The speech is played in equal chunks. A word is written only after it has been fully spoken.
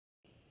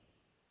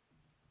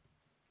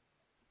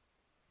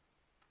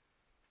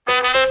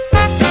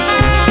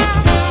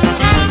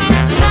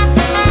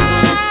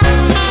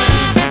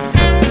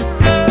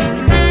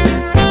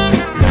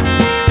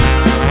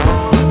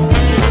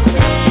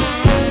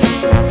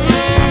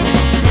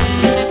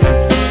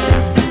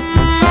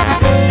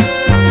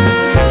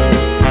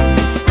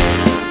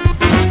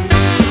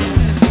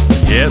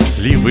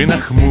вы,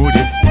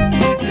 нахмурясь,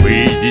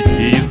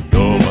 выйдете из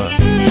дома,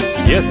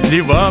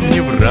 если вам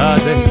не в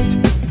радость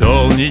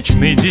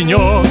солнечный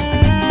денек.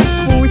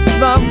 Пусть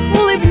вам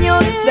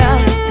улыбнется,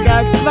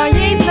 как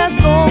своей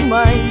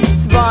знакомой,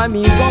 с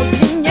вами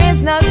вовсе не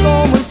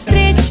знакомый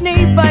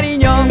встречный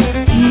паренек.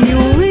 И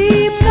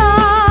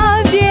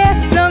улыбка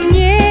без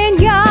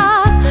сомнения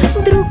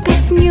вдруг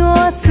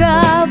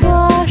коснется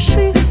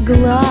ваших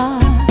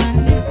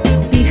глаз,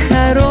 и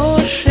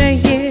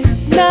хорошее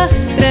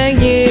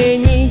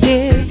настроение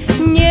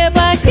не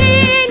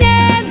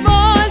покинет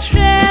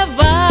больше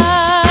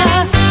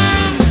вас.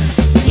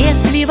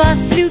 Если вас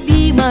с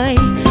любимой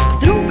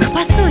вдруг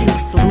поссорил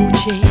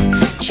случай,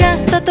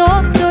 часто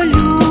тот, кто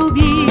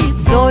любит,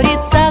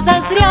 ссорится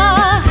зазря.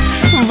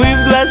 Вы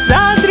в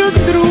глаза друг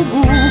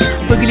другу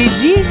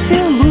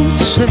поглядите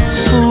лучше,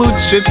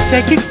 лучше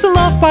всяких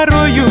слов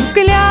порою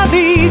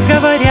взгляды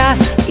говорят.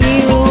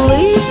 И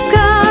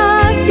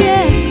улыбка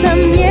без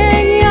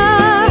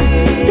сомнения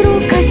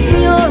вдруг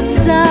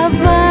коснется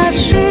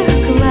ваших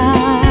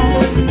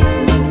глаз,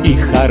 и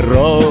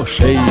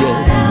хорошее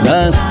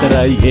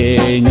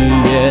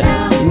настроение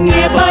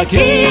не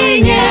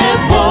покинет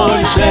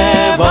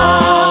больше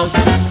вас.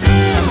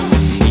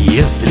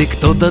 Если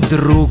кто-то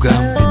другом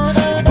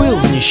был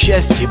в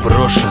несчастье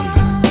брошен,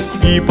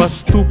 и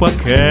поступок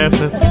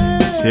этот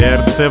в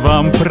сердце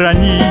вам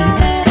проник,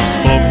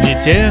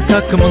 вспомните,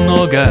 как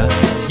много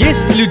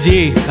есть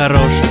людей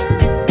хороших.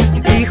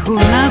 Их у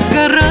нас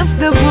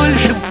гораздо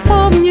больше,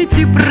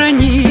 вспомните про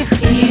них.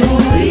 и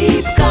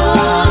улыбка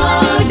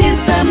без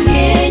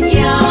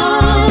сомнения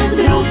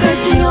вдруг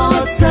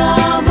коснется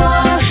вас.